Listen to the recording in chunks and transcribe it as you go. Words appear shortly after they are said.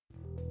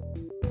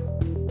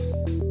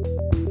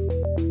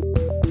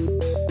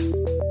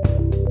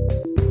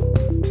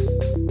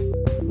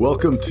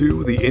Welcome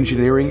to the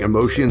Engineering,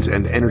 Emotions,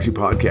 and Energy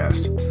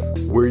Podcast,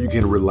 where you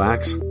can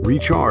relax,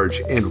 recharge,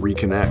 and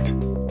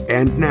reconnect.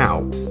 And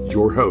now,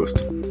 your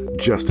host,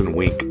 Justin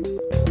Wink.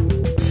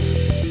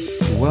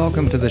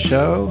 Welcome to the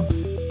show.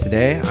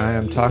 Today, I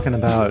am talking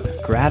about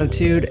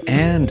gratitude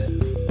and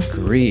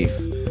grief.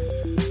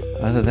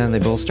 Other than they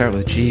both start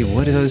with G,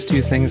 what do those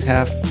two things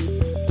have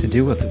to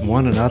do with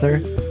one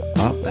another?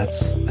 Well,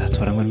 that's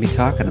what I'm going to be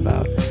talking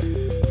about.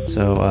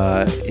 So,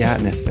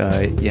 and if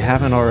you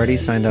haven't already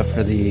signed up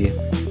for the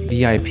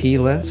VIP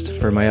list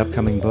for my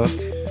upcoming book,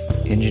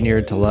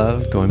 Engineered to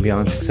Love, Going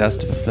Beyond Success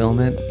to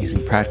Fulfillment,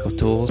 Using Practical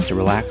Tools to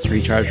Relax,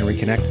 Recharge, and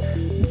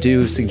Reconnect,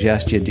 do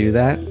suggest you do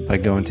that by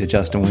going to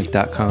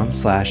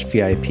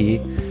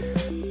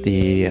justinwink.com/VIP.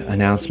 The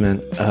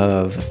announcement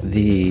of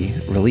the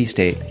release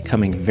date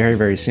coming very,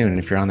 very soon. And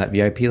if you're on that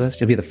VIP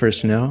list, you'll be the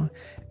first to know.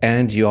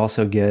 And you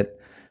also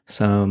get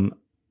some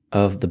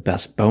of the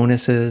best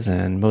bonuses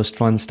and most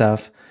fun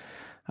stuff.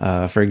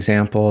 For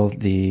example,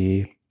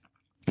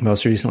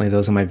 most recently,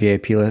 those on my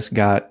VIP list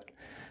got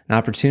an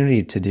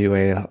opportunity to do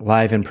a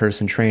live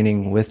in-person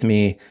training with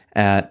me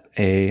at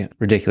a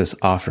ridiculous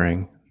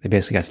offering. They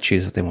basically got to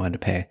choose what they wanted to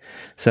pay.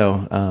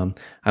 So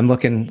I'm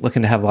looking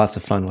to have lots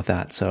of fun with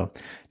that. So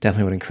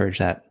definitely would encourage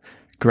that.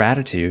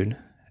 Gratitude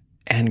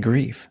and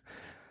grief.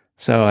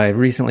 So I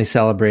recently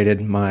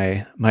celebrated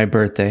my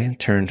birthday,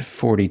 turned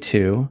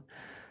 42.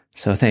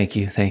 So thank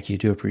you.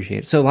 Do appreciate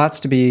it. So lots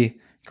to be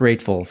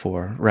grateful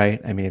for, right?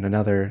 I mean,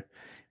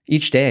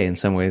 each day in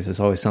some ways is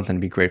always something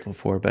to be grateful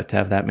for, but to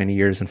have that many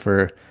years and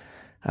for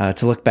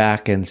to look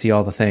back and see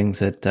all the things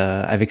that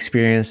I've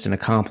experienced and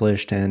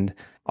accomplished, and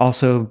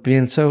also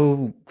being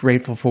so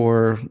grateful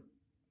for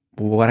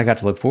what I got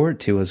to look forward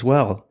to as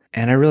well.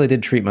 And I really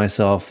did treat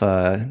myself,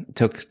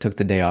 took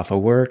the day off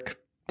of work,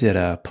 did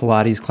a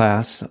Pilates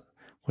class,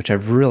 which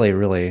I've really,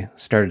 really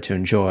started to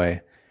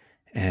enjoy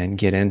and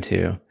get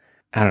into.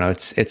 I don't know,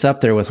 it's up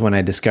there with when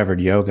I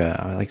discovered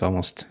yoga, like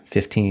almost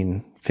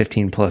 15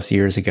 plus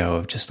years ago,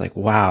 of just like,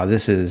 wow,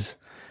 this is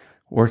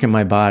working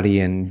my body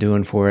and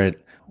doing for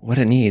it what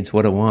it needs,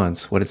 what it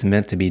wants, what it's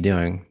meant to be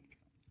doing.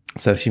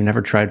 So if you've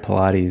never tried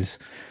Pilates,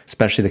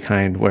 especially the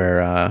kind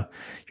where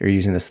you're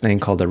using this thing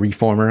called a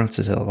reformer, which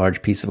is a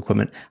large piece of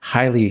equipment,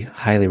 highly,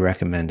 highly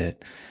recommend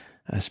it,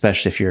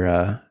 especially if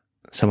you're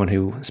someone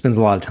who spends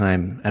a lot of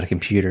time at a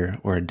computer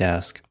or a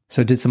desk.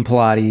 So I did some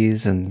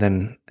Pilates, and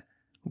then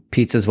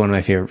pizza is one of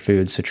my favorite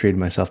foods, so treated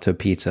myself to a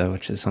pizza,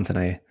 which is something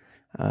I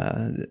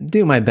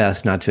do my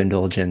best not to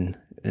indulge in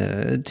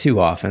too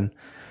often.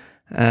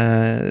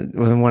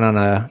 Went on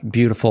a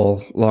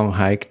beautiful long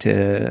hike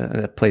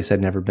to a place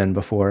I'd never been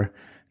before,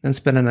 then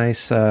spent a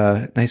nice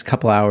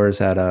couple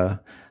hours at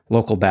a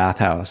local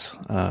bathhouse,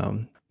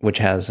 which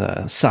has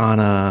a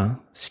sauna,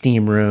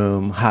 steam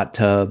room, hot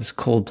tubs,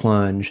 cold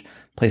plunge,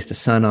 place to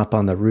sun up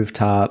on the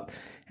rooftop.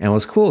 And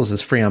what's cool is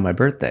it's free on my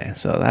birthday.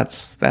 So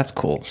that's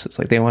cool. So it's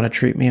like they want to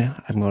treat me.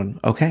 I'm going,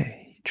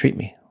 okay, treat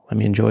me. Let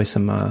me enjoy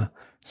some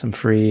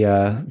free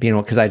being,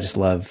 because I just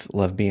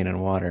love being in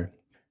water.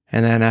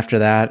 And then after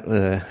that,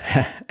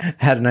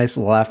 had a nice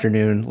little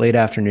late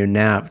afternoon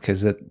nap,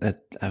 because I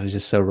was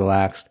just so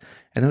relaxed.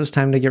 And it was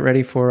time to get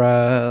ready for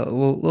a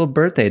little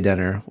birthday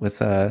dinner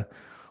with.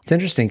 It's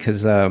interesting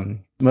because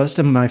most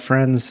of my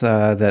friends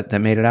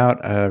that made it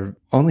out are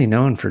only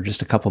known for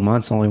just a couple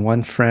months. Only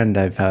one friend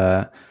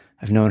I've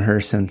known her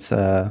since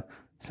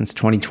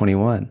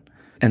 2021,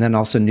 and then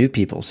also new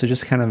people. So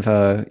just kind of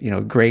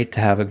great to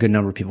have a good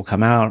number of people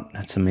come out.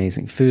 Had some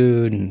amazing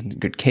food and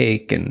good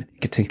cake, and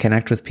get to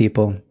connect with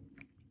people.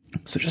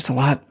 So just a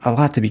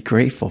lot to be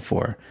grateful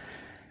for.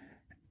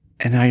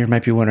 And now you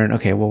might be wondering,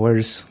 okay, well,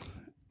 where's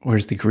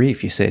the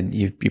grief? You said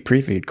you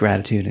previewed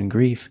gratitude and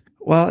grief.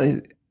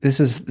 Well, this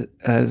is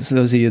so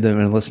those of you that are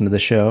going to listen to the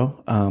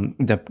show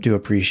that do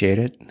appreciate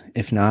it.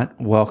 If not,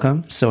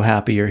 welcome. So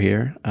happy you're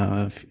here.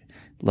 If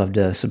love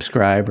to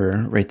subscribe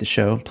or rate the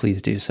show,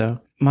 please do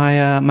so.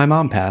 My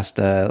mom passed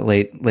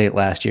late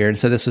last year, and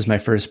so this was my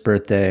first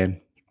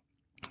birthday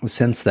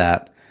since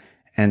that.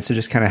 And so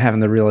just kind of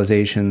having the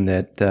realization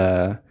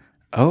that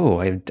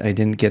I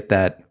didn't get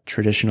that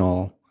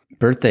traditional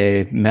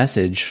birthday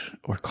message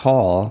or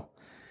call.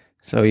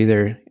 So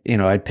either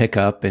I'd pick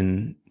up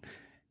and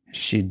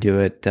she'd do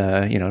it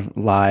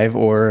live,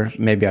 or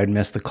maybe I'd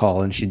miss the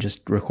call and she'd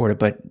just record it.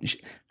 But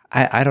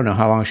I don't know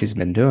how long she's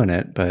been doing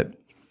it, but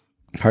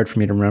hard for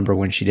me to remember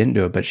when she didn't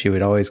do it, but she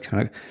would always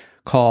kind of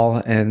call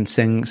and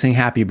sing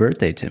happy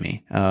birthday to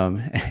me.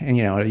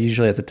 And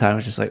usually at the time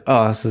it's just like,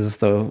 oh, this is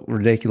the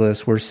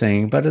ridiculous worst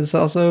thing, but it's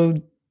also,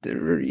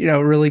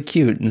 really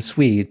cute and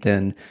sweet.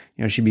 And,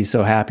 she'd be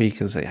so happy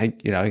because I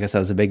guess that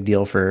was a big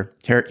deal for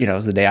her. It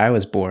was the day I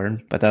was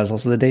born, but that was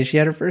also the day she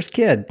had her first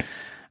kid.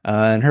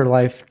 And her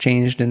life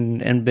changed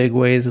in big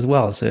ways as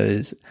well. So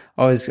it's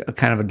always a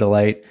kind of a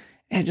delight.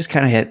 And it just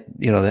kind of hit,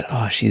 that,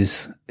 oh,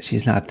 she's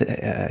not,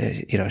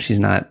 she's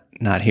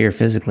not here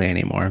physically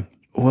anymore.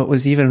 What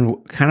was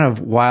even kind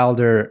of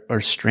wilder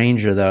or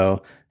stranger,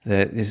 though,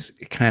 that is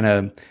kind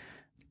of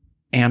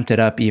amped it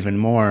up even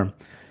more,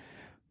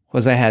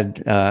 was I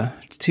had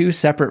two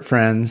separate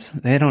friends.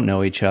 They don't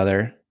know each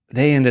other.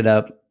 They ended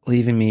up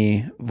leaving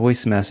me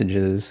voice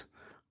messages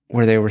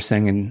where they were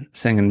singing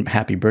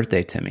happy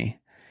birthday to me.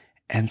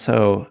 And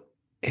so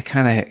it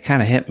kind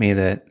of hit me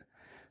that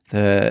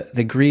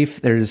the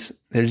grief, there's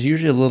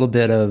usually a little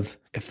bit of,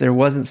 if there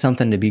wasn't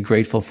something to be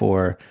grateful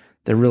for,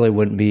 there really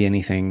wouldn't be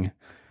anything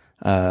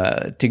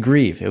to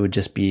grieve. It would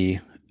just be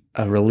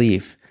a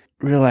relief.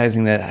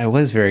 Realizing that I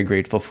was very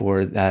grateful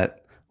for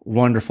that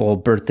wonderful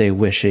birthday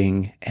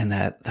wishing and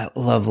that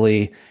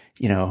lovely,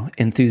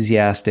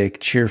 enthusiastic,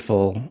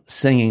 cheerful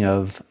singing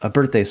of a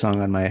birthday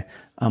song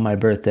on my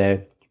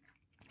birthday.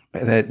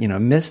 That,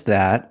 missed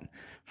that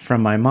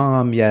from my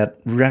mom,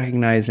 yet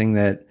recognizing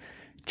that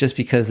just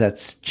because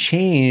that's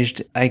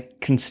changed, I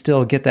can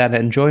still get that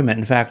enjoyment.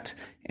 In fact,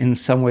 in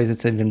some ways,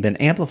 it's even been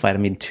amplified. I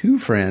mean, two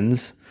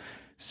friends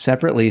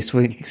separately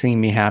singing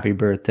me happy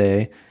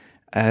birthday.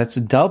 That's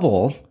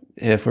double.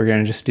 If we're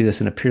going to just do this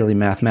in a purely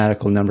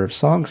mathematical number of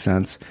song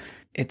sense,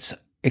 it's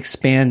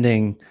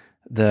expanding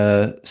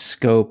the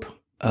scope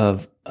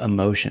of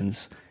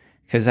emotions.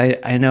 Because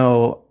I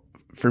know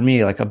for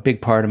me, like a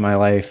big part of my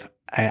life,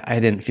 I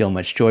didn't feel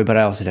much joy, but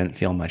I also didn't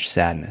feel much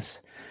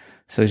sadness.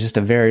 So it's just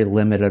a very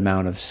limited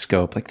amount of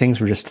scope. Like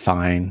things were just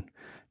fine.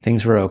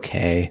 Things were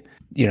okay.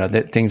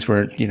 That things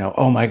were,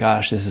 oh my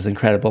gosh, this is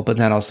incredible. But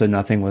then also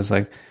nothing was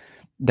like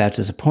that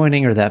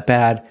disappointing or that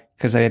bad.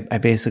 Because I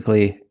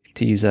basically,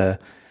 to use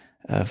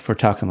if we're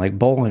talking like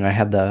bowling, I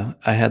had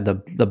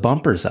the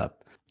bumpers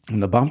up,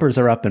 and the bumpers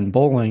are up in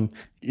bowling.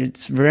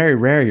 It's very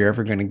rare you're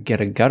ever going to get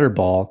a gutter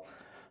ball,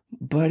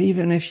 but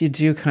even if you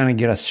do kind of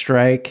get a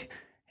strike,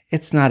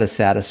 it's not as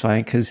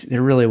satisfying because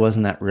there really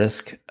wasn't that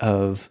risk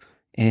of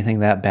anything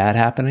that bad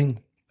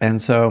happening.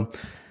 And so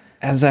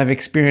as I've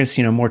experienced,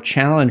 more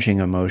challenging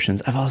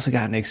emotions, I've also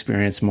gotten to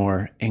experience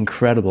more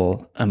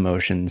incredible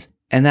emotions.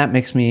 And that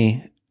makes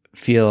me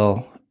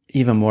feel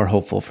even more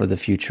hopeful for the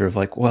future of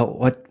like, well,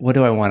 what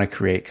do I want to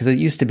create? Because it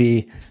used to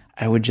be,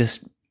 I would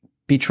just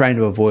be trying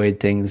to avoid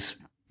things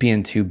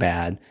being too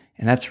bad.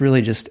 And that's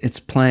really just, it's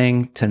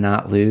playing to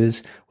not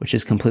lose, which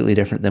is completely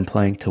different than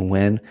playing to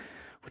win,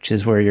 which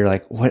is where you're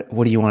like, what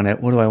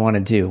do I want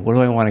to do? What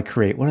do I want to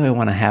create? What do I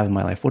want to have in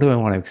my life? What do I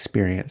want to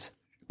experience?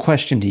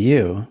 Question to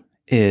you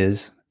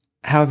is,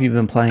 how have you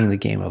been playing the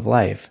game of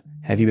life?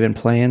 Have you been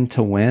playing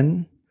to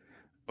win,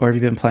 or have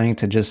you been playing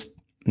to just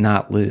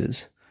not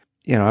lose?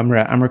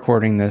 I'm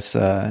recording this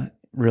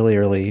really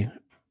early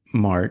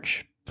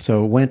March,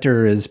 so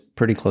winter is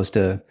pretty close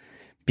to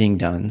being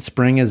done.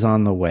 Spring is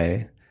on the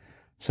way,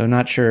 so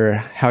not sure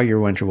how your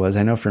winter was.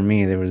 I know for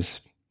me there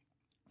was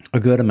a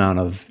good amount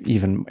of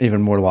even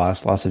more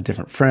loss of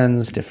different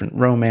friends, different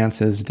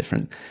romances,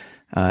 different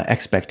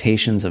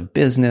expectations of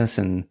business,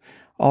 and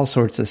all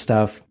sorts of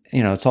stuff.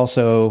 It's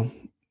also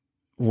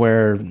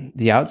where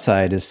the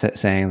outside is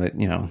saying that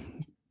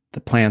the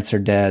plants are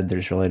dead.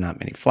 There's really not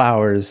many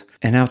flowers.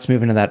 And now it's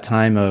moving to that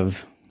time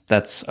of,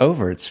 that's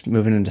over. It's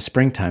moving into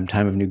springtime,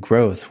 time of new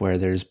growth, where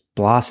there's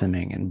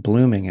blossoming and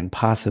blooming and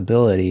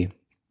possibility.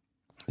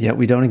 Yet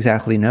we don't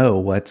exactly know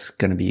what's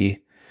going to be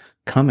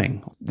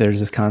coming.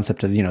 There's this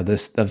concept of,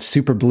 of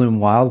super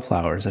bloom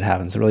wildflowers that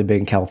happens. It's really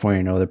big in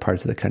California and other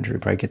parts of the country. We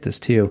probably get this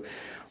too,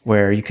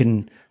 where you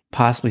can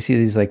possibly see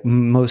these like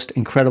most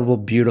incredible,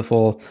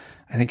 beautiful,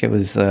 I think it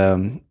was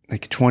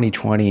like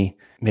 2020,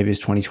 maybe it was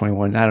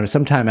 2021. I don't know,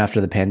 sometime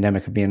after the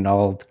pandemic of being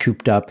all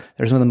cooped up,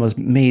 there's one of the most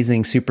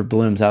amazing super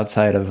blooms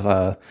outside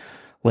of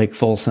Lake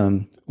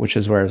Folsom, which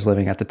is where I was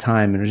living at the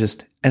time. And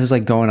it was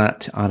like going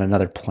out on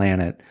another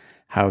planet,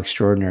 how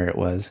extraordinary it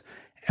was.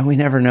 And we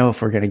never know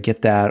if we're going to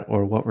get that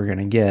or what we're going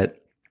to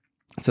get.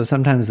 So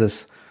sometimes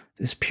this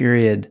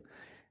period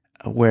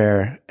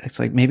where it's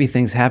like maybe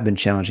things have been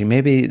challenging,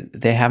 maybe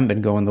they haven't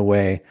been going the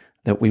way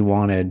that we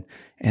wanted.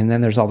 And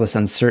then there's all this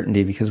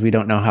uncertainty because we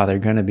don't know how they're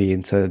going to be.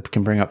 And so it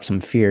can bring up some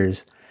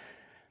fears.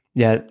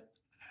 Yet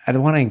I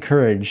want to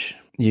encourage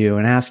you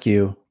and ask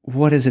you,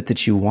 what is it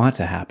that you want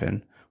to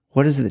happen?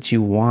 What is it that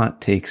you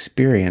want to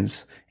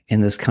experience in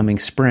this coming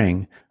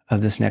spring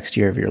of this next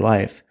year of your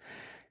life?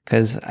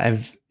 Because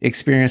I've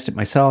experienced it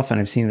myself, and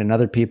I've seen it in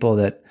other people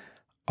that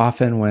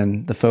often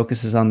when the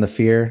focus is on the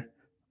fear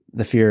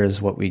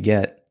is what we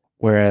get.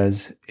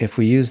 Whereas if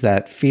we use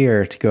that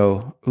fear to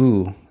go,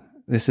 ooh,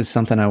 this is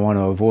something I want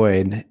to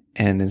avoid,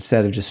 and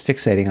instead of just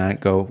fixating on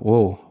it, go,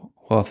 whoa,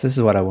 well, if this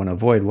is what I want to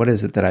avoid, what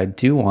is it that I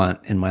do want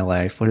in my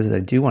life? What is it I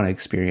do want to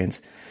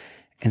experience?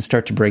 And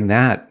start to bring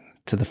that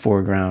to the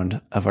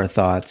foreground of our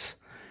thoughts.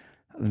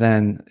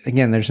 Then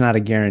again, there's not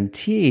a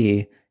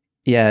guarantee,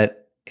 yet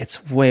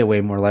it's way,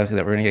 way more likely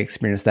that we're going to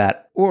experience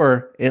that,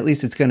 or at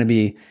least it's going to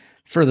be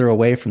further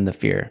away from the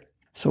fear.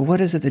 So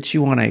what is it that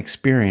you want to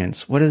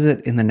experience? What is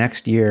it in the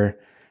next year,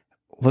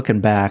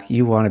 looking back,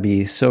 you want to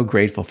be so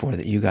grateful for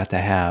that you got to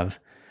have?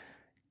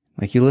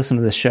 Like you listened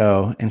to the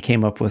show and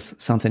came up with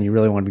something you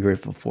really want to be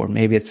grateful for.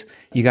 Maybe it's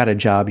you got a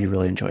job you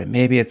really enjoy.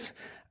 Maybe it's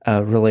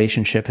a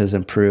relationship has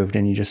improved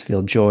and you just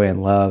feel joy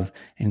and love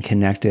and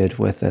connected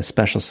with a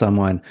special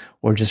someone,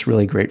 or just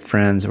really great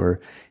friends, or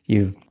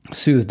you've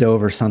soothed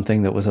over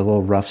something that was a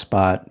little rough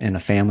spot in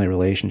a family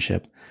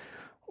relationship.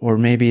 Or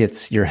maybe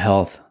it's your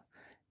health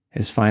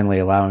is finally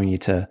allowing you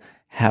to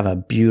have a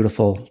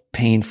beautiful,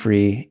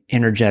 pain-free,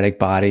 energetic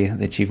body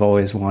that you've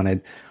always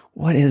wanted.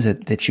 What is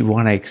it that you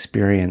want to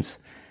experience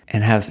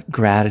and have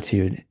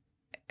gratitude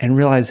and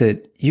realize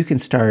that you can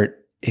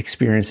start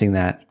experiencing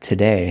that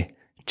today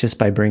just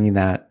by bringing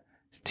that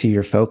to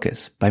your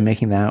focus, by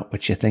making that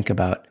what you think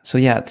about. So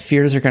yeah,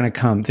 fears are going to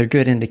come. They're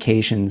good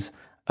indications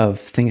of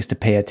things to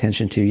pay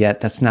attention to,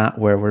 yet that's not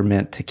where we're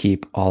meant to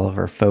keep all of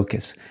our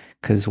focus,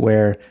 because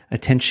where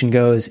attention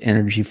goes,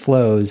 energy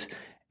flows,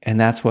 and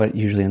that's what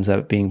usually ends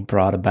up being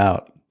brought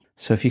about.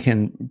 So if you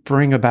can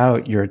bring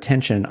about your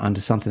attention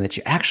onto something that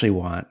you actually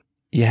want,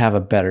 you have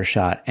a better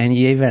shot. And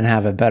you even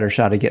have a better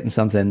shot of getting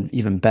something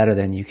even better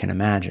than you can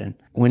imagine.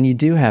 When you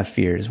do have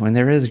fears, when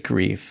there is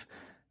grief,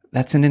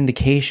 that's an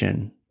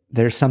indication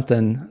there's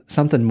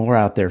something more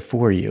out there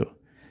for you.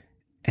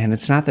 And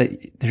it's not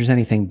that there's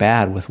anything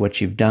bad with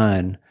what you've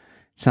done.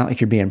 It's not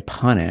like you're being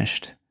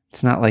punished.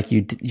 It's not like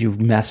you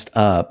messed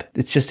up.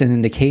 It's just an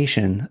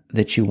indication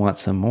that you want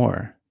some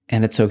more.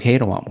 And it's okay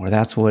to want more.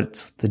 That's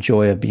what's the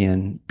joy of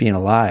being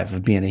alive,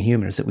 of being a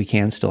human, is that we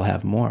can still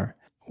have more.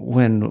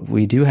 When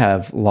we do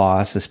have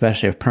loss,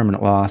 especially a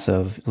permanent loss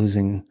of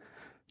losing,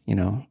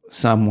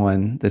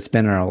 someone that's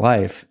been in our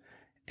life,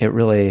 it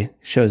really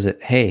shows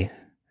that, hey,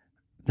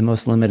 the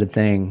most limited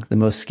thing, the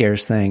most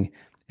scarce thing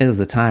is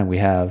the time we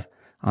have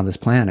on this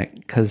planet.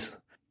 Because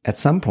at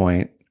some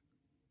point,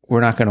 we're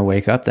not going to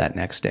wake up that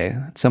next day.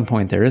 At some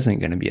point, there isn't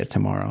going to be a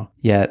tomorrow.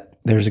 Yet,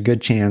 there's a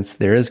good chance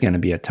there is going to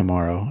be a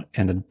tomorrow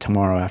and a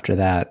tomorrow after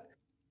that.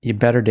 You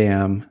better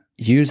damn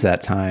use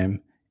that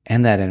time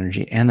and that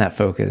energy and that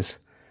focus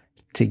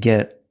to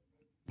get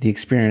the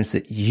experience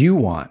that you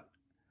want,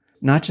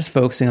 not just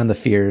focusing on the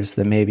fears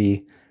that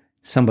maybe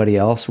somebody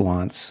else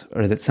wants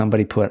or that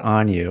somebody put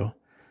on you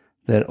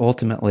that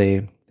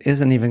ultimately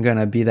isn't even going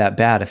to be that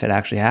bad if it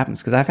actually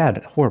happens. Because I've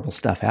had horrible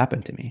stuff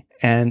happen to me.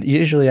 And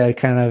usually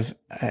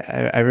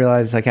I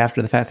realized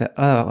after the fact that,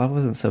 oh, that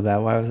wasn't so bad.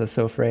 Why was I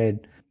so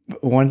afraid?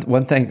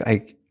 One thing,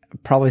 I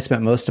probably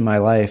spent most of my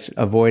life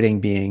avoiding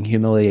being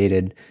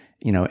humiliated,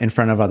 in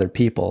front of other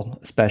people,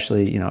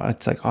 especially,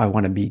 it's like, oh, I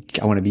want to be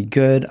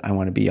good. I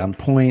want to be on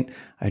point.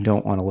 I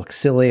don't want to look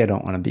silly. I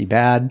don't want to be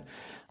bad.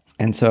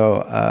 And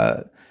so,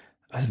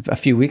 a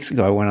few weeks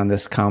ago, I went on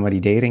this comedy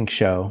dating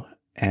show,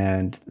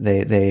 and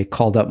they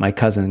called up my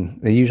cousin.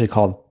 They usually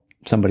called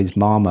somebody's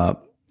mom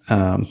up,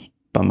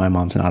 but my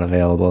mom's not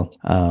available.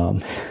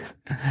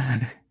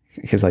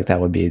 Because that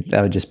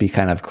would just be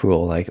kind of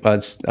cruel.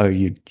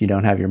 You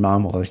don't have your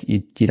mom. Well,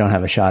 you don't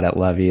have a shot at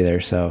love either.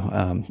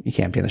 So, you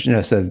can't be in the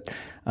show. So,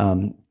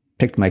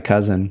 picked my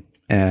cousin,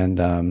 and,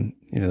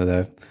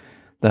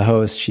 the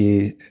host,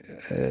 she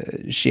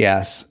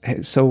asks,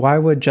 hey, so why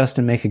would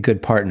Justin make a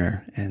good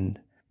partner? And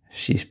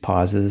she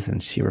pauses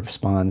and she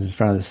responds in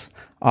front of this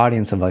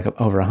audience of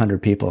over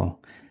 100 people.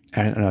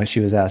 I don't know. She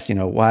was asked,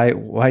 why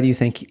would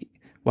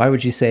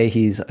you say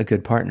he's a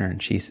good partner?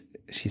 And she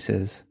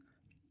says,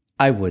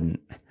 I wouldn't.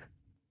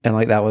 And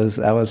that was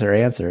her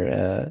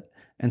answer.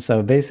 And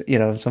so basically,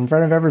 so in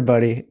front of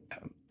everybody,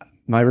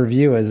 my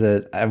review is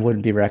that I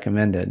wouldn't be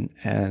recommended.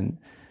 And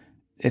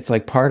it's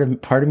part of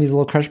me is a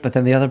little crushed, but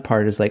then the other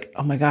part is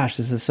oh my gosh,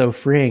 this is so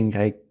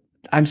freeing.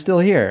 I'm still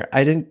here.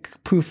 I didn't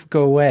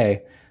go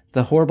away.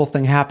 The horrible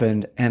thing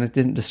happened and it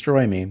didn't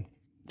destroy me.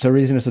 So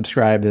reason to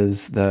subscribe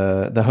is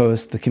the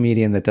host, the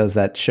comedian that does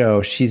that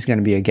show. She's going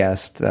to be a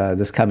guest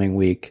this coming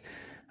week.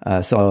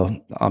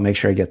 So I'll make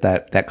sure I get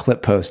that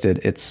clip posted.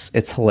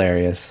 It's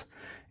hilarious.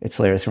 It's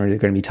hilarious. We're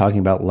going to be talking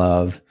about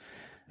love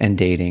and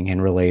dating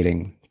and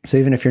relating. So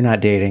even if you're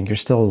not dating, you're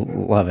still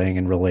loving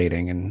and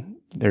relating. And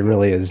there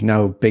really is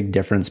no big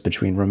difference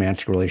between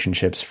romantic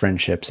relationships,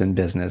 friendships, and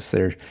business.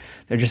 They're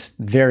just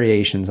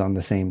variations on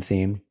the same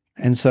theme.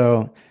 And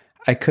so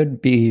I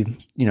could be,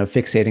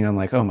 fixating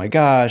on oh my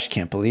gosh,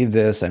 can't believe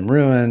this. I'm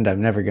ruined.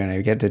 I'm never going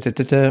to get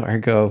or I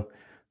go,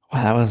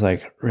 wow, that was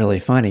really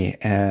funny.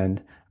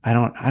 And I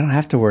don't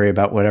have to worry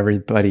about what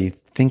everybody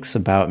thinks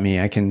about me.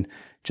 I can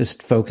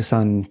just focus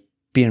on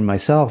being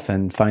myself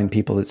and find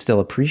people that still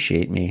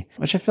appreciate me,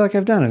 which I feel like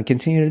I've done and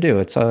continue to do.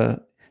 It's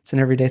an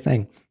everyday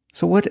thing.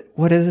 So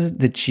what is it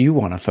that you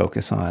want to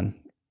focus on?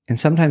 And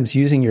sometimes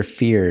using your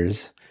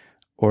fears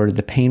or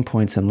the pain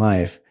points in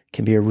life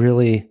can be a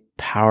really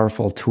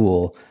powerful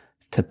tool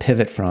to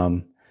pivot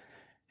from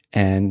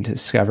and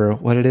discover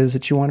what it is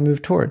that you want to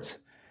move towards.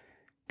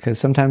 Because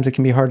sometimes it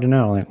can be hard to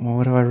know,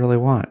 what do I really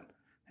want?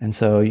 And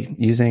so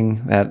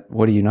using that,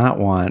 what do you not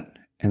want?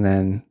 And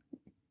then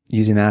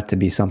using that to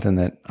be something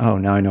that, oh,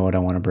 now I know what I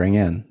want to bring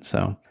in.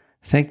 So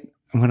I think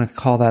I'm going to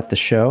call that the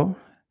show.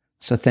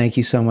 So thank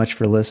you so much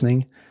for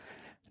listening.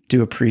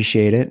 Do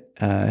appreciate it.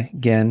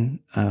 Again,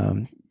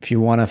 if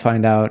you want to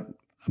find out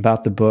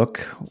about the book,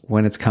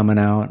 when it's coming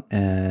out,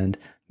 and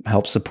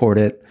help support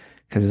it,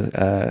 because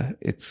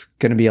it's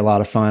going to be a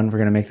lot of fun. We're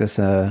going to make this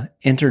a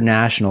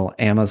international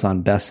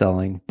Amazon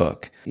best-selling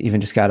book.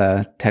 Even just got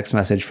a text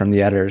message from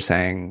the editor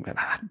saying,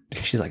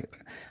 she's like,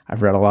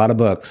 I've read a lot of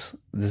books.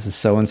 This is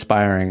so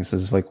inspiring. This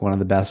is like one of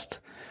the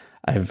best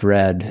I've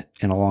read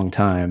in a long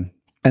time.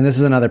 And this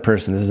is another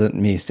person. This isn't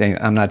me saying,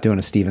 I'm not doing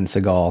a Steven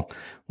Seagal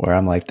where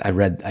I'm like,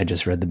 I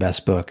just read the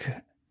best book.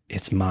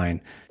 It's mine.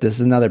 This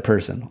is another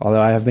person.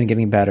 Although I have been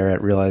getting better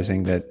at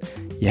realizing that,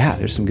 yeah,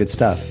 there's some good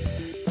stuff.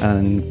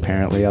 And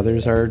apparently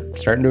others are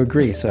starting to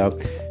agree. So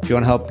if you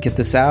want to help get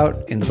this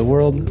out into the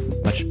world,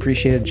 much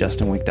appreciated,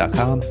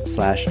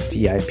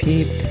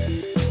 justinwink.com/VIP.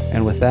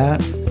 And with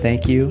that,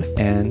 thank you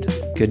and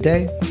good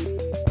day.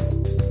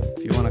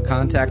 If you want to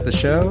contact the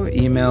show,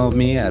 email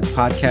me at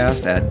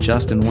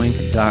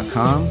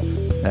podcast@justinwink.com.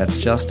 That's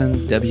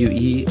Justin,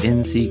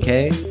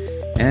 WENCK.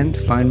 And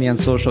find me on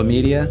social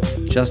media,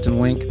 Justin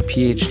Wink,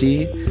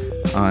 PhD,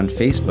 on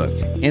Facebook,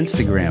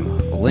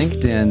 Instagram,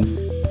 LinkedIn,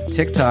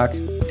 TikTok,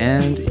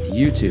 and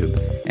YouTube.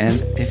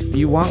 And if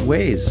you want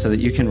ways so that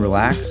you can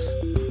relax,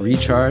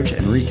 recharge,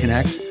 and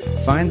reconnect,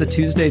 find the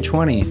Tuesday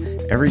 20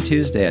 every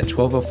Tuesday at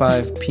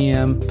 12:05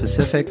 p.m.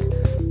 Pacific.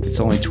 It's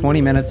only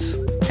 20 minutes,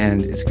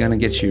 and it's going to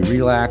get you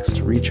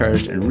relaxed,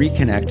 recharged, and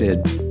reconnected.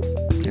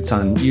 It's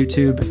on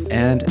YouTube,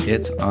 and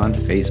it's on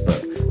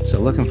Facebook. So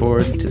looking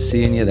forward to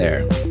seeing you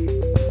there.